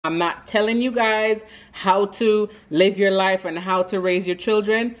I'm not telling you guys how to live your life and how to raise your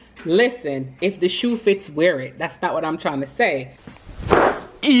children. Listen, if the shoe fits, wear it. That's not what I'm trying to say.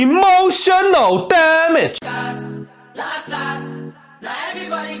 Emotional damage. Last, now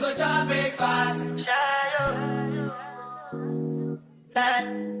everybody go to breakfast.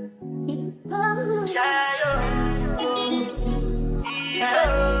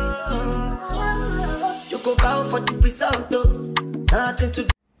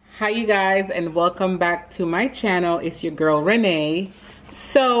 Hi you guys, and welcome back to my channel. It's your girl Renee.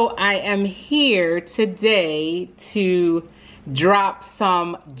 So I am here today to drop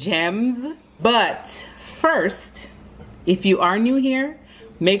some gems, but first, if you are new here,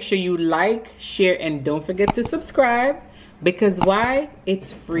 make sure you like, share, and don't forget to subscribe, because why?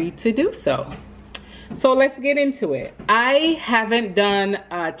 It's free to do so. So let's get into it. I haven't done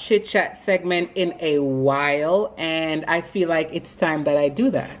a chit chat segment in a while, and I feel like it's time that I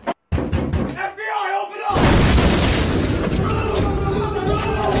do that. FBI, open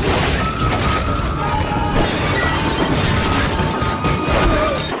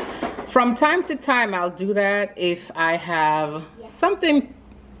up! From time to time, I'll do that if I have something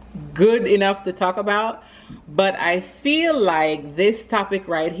good enough to talk about, but I feel like this topic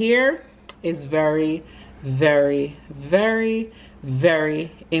right here is very, very, very,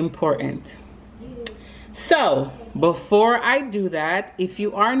 very important. So before I do that, if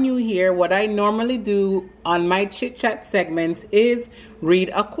you are new here, what I normally do on my chit chat segments is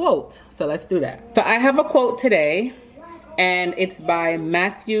read a quote. So let's do that. So I have a quote today, and it's by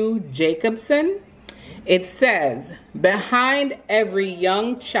Matthew Jacobson. It says, "Behind every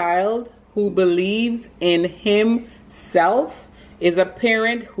young child who believes in himself is a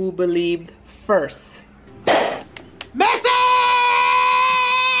parent who believed first." Message!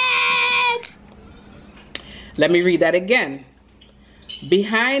 Let me read that again.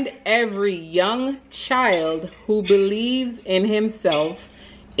 Behind every young child who believes in himself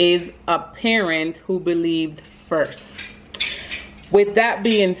is a parent who believed first. With that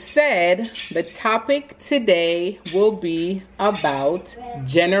being said, the topic today will be about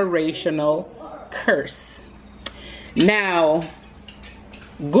generational curse. Now,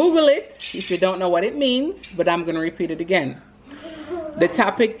 Google it if you don't know what it means, but I'm going to repeat it again. The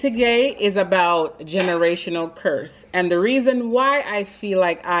topic today is about generational curse. And the reason why I feel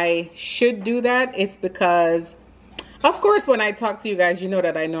like I should do that is because, of course, when I talk to you guys, you know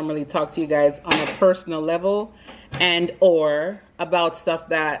that I normally talk to you guys on a personal level and or about stuff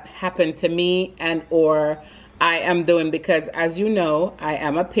that happened to me and or I am doing, because as you know, I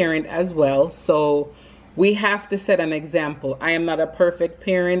am a parent as well. So we have to set an example. I am not a perfect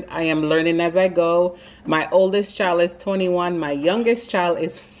parent. I am learning as I go. My oldest child is 21. My youngest child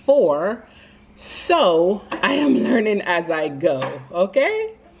is 4. So I am learning as I go,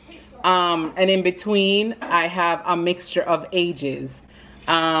 okay? And in between, I have a mixture of ages.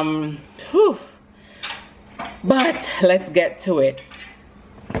 But let's get to it.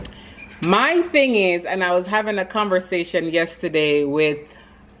 My thing is, and I was having a conversation yesterday with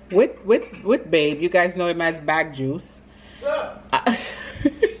Babe. You guys know him as Bag Juice. What's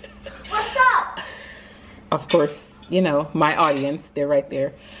up? Of course, you know, my audience, they're right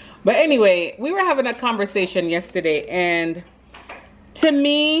there. But anyway, we were having a conversation yesterday, and to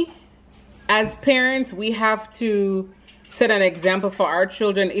me, as parents, we have to set an example for our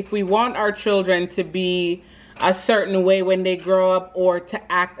children. If we want our children to be a certain way when they grow up or to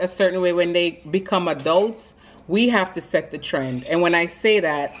act a certain way when they become adults, we have to set the trend. And when I say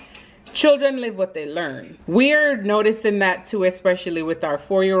that, children live what they learn. We're noticing that too, especially with our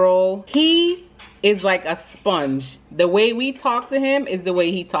 4-year-old. He is like a sponge. The way we talk to him is the way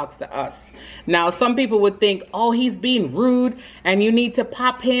he talks to us. Now, some people would think, oh, he's being rude and you need to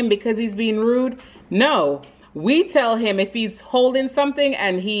pop him because he's being rude. No, we tell him if he's holding something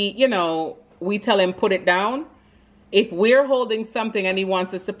and he, you know, we tell him put it down. If we're holding something and he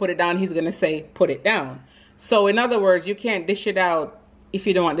wants us to put it down, he's gonna say put it down. So in other words, you can't dish it out if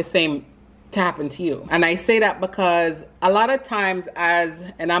you don't want the same to happen to you. And I say that because a lot of times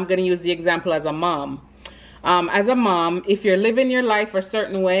and I'm gonna use the example as a mom. As a mom, if you're living your life a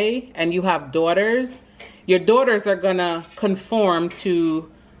certain way and you have daughters, your daughters are gonna conform to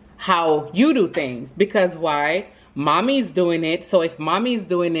how you do things. Because why? Mommy's doing it, so if mommy's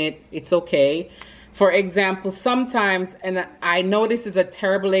doing it, it's okay. For example, sometimes, and I know this is a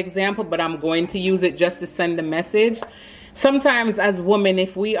terrible example, but I'm going to use it just to send a message. Sometimes as women,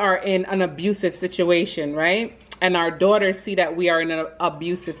 if we are in an abusive situation, right? And our daughters see that we are in an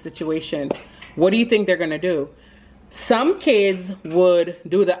abusive situation, what do you think they're gonna do? Some kids would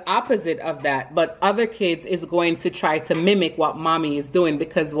do the opposite of that, but other kids is going to try to mimic what mommy is doing,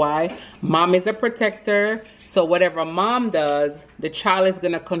 because why? Mom is a protector, so whatever mom does, the child is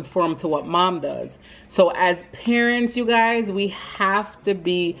going to conform to what mom does. So as parents, you guys, we have to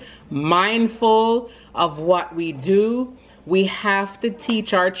be mindful of what we do. We have to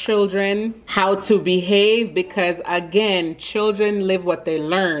teach our children how to behave, because again, children live what they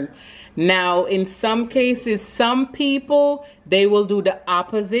learn. Now, in some cases, some people, they will do the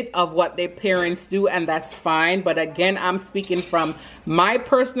opposite of what their parents do, and that's fine. But again, I'm speaking from my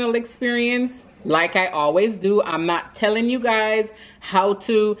personal experience. Like I always do, I'm not telling you guys how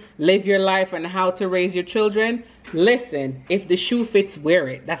to live your life and how to raise your children. Listen, if the shoe fits, wear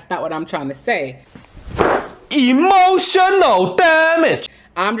it. That's not what I'm trying to say. Emotional damage.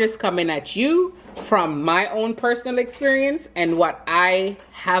 I'm just coming at you from my own personal experience and what I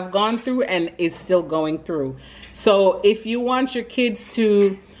have gone through and is still going through. So if you want your kids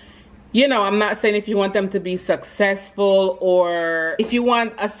to, you know, I'm not saying if you want them to be successful, or if you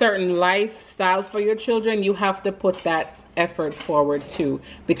want a certain lifestyle for your children, you have to put that effort forward too.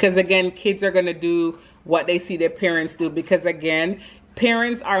 Because again, kids are going to do what they see their parents do, because again,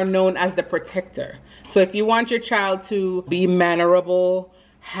 parents are known as the protector. So if you want your child to be mannerable,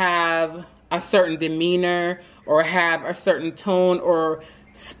 have a certain demeanor, or have a certain tone, or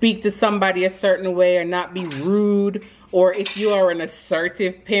speak to somebody a certain way, or not be rude, or if you are an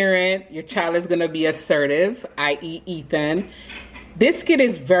assertive parent, your child is going to be assertive, i.e. Ethan. This kid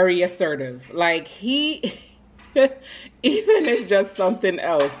is very assertive. Like, he, Ethan is just something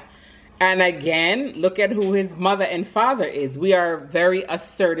else. And again, look at who his mother and father is. We are very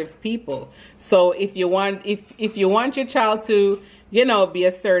assertive people. So if you want, if you want your child to, you know, be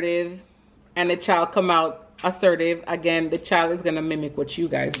assertive, and the child come out assertive, again, the child is going to mimic what you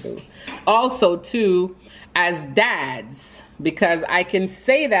guys do. Also, too, as dads, because I can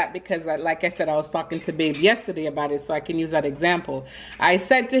say that because, like I said, I was talking to Babe yesterday about it, so I can use that example. I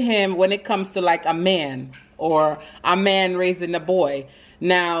said to him, when it comes to like a man, or a man raising a boy,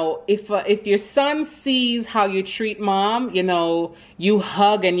 now, if your son sees how you treat mom, you know, you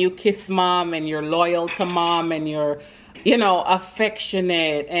hug and you kiss mom, and you're loyal to mom, and you're, you know,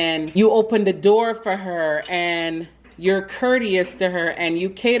 affectionate, and you open the door for her, and you're courteous to her, and you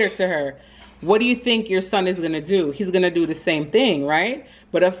cater to her, what do you think your son is going to do? He's going to do the same thing, right?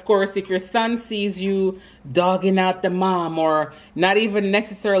 But of course, if your son sees you dogging out the mom, or not even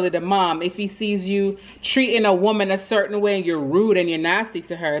necessarily the mom, if he sees you treating a woman a certain way and you're rude and you're nasty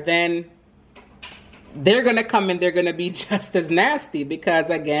to her, then they're going to come and they're going to be just as nasty,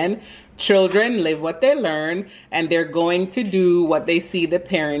 because again, children live what they learn, and they're going to do what they see the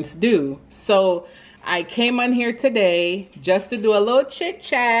parents do. So I came on here today just to do a little chit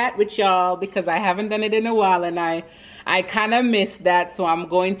chat with y'all, because I haven't done it in a while, and I kind of missed that. So I'm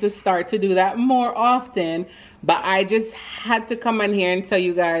going to start to do that more often. But I just had to come on here and tell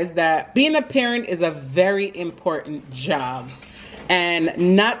you guys that being a parent is a very important job.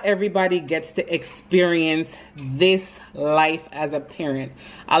 And not everybody gets to experience this life as a parent.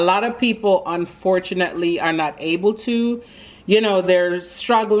 A lot of people, unfortunately, are not able to. You know, they're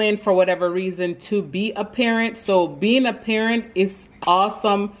struggling for whatever reason to be a parent. So being a parent is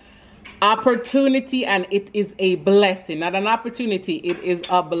awesome opportunity, and it is a blessing. Not an opportunity, it is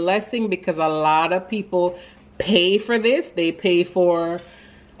a blessing, because a lot of people pay for this. They pay for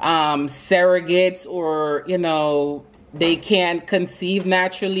surrogates, or, you know, they can't conceive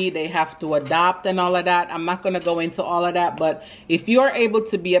naturally, they have to adopt and all of that. I'm not going to go into all of that, but if you are able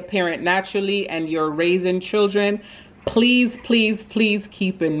to be a parent naturally and you're raising children, please, please, please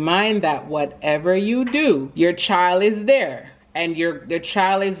keep in mind that whatever you do, your child is there, and your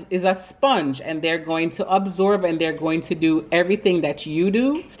child is a sponge, and they're going to absorb, and they're going to do everything that you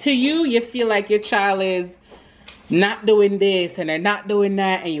do. To you, you feel like your child is not doing this and they're not doing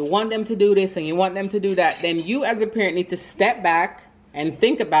that, and you want them to do this and you want them to do that, then you as a parent need to step back and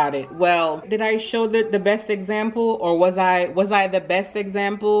think about it. Well, did I show the best example, or was I the best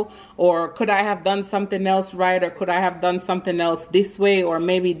example, or could I have done something else right, or could I have done something else this way, or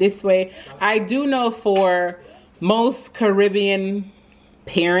maybe this way? I do know for most Caribbean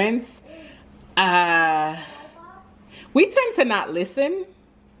parents, we tend to not listen,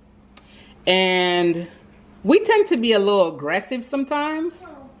 and we tend to be a little aggressive sometimes.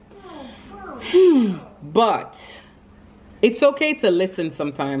 But it's okay to listen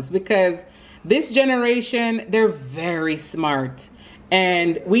sometimes, because this generation, they're very smart.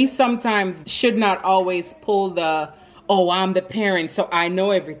 And we sometimes should not always pull the, oh, I'm the parent, so I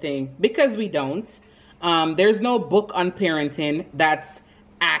know everything, because we don't. There's no book on parenting that's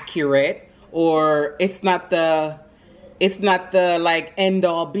accurate, or it's not the It's not the like end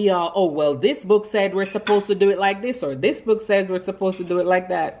all be all. Oh, well, this book said we're supposed to do it like this, or this book says we're supposed to do it like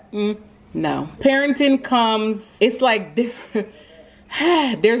that. No. Parenting comes, it's like different.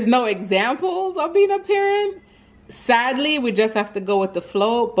 There's no examples of being a parent. Sadly, we just have to go with the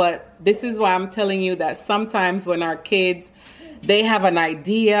flow. But this is why I'm telling you that sometimes when our kids, they have an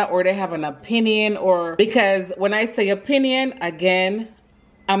idea or they have an opinion, or because when I say opinion, again,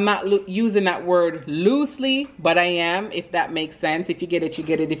 I'm not using that word loosely, but I am, if that makes sense. If you get it, you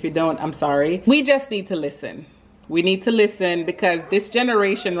get it. If you don't, I'm sorry. We just need to listen. We need to listen because this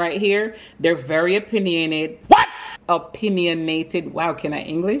generation right here, they're very opinionated. What? Opinionated. Wow, can I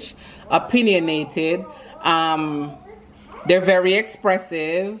English? Opinionated. They're very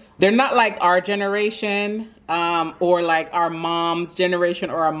expressive. They're not like our generation, or like our mom's generation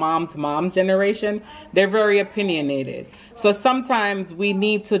or our mom's generation. They're very opinionated. So sometimes we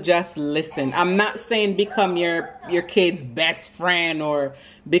need to just listen. I'm not saying become your kid's best friend or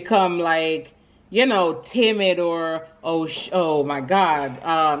become like, you know, timid or, oh my God,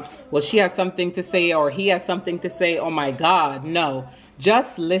 well, she has something to say or he has something to say. Oh my God, no,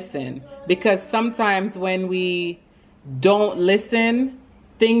 just listen. Because sometimes when we don't listen,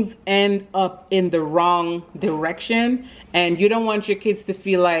 things end up in the wrong direction, and you don't want your kids to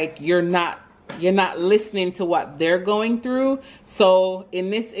feel like you're not listening to what they're going through. So in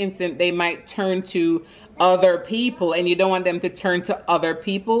this instant, they might turn to other people, and you don't want them to turn to other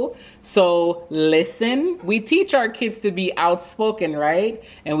people. So listen. We teach our kids to be outspoken, right?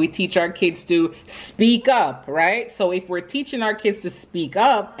 And we teach our kids to speak up, right? So if we're teaching our kids to speak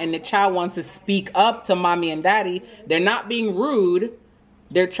up and the child wants to speak up to mommy and daddy, they're not being rude,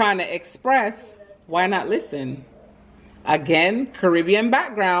 they're trying to express, why not listen? Again, Caribbean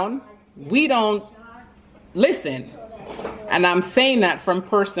background, we don't listen. And I'm saying that from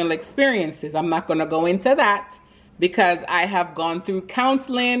personal experiences. I'm not going to go into that because I have gone through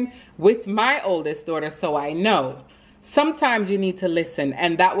counseling with my oldest daughter, so I know. Sometimes you need to listen,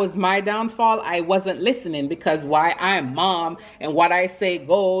 and that was my downfall. I wasn't listening because why? I'm mom, and what I say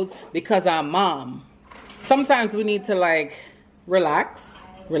goes because I'm mom. Sometimes we need to like relax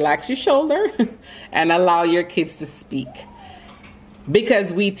your shoulder and allow your kids to speak.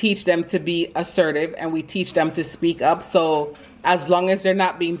 Because we teach them to be assertive and we teach them to speak up. So as long as they're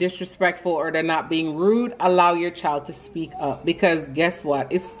not being disrespectful or they're not being rude, allow your child to speak up. Because guess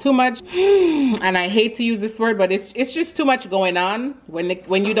what? It's too much. And I hate to use this word, but it's just too much going on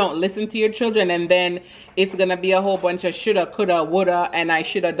when you don't listen to your children. And then it's going to be a whole bunch of shoulda, coulda, woulda, and I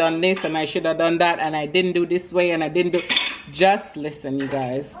should have done this and I should have done that and I didn't do this way and I didn't do. Just listen, you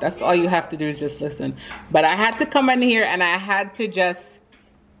guys. That's all you have to do is just listen. But I had to come in here and I had to just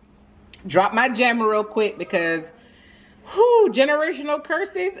drop my gem real quick because generational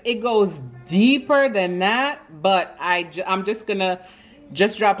curses, it goes deeper than that. But I'm just gonna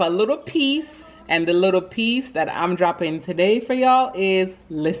drop a little piece, and the little piece that I'm dropping today for y'all is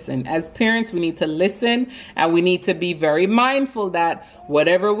listen. As parents, we need to listen, and we need to be very mindful that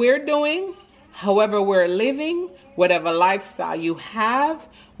whatever we're doing, however we're living, whatever lifestyle you have,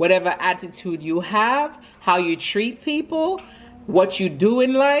 whatever attitude you have, how you treat people, what you do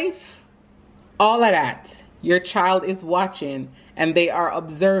in life, all of that, your child is watching and they are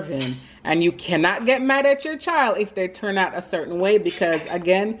observing. And you cannot get mad at your child if they turn out a certain way because,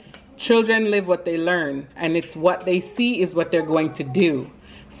 again, children live what they learn. And it's what they see is what they're going to do.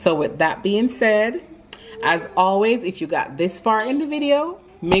 So with that being said, as always, if you got this far in the video,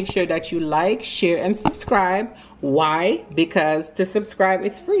 make sure that you like, share, and subscribe. Why? Because to subscribe,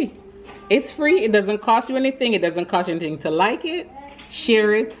 it's free. It's free. It doesn't cost you anything. It doesn't cost you anything to like it,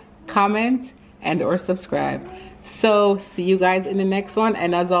 share it, comment, and or subscribe. So see you guys in the next one.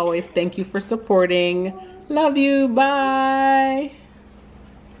 And as always, thank you for supporting. Love you. Bye.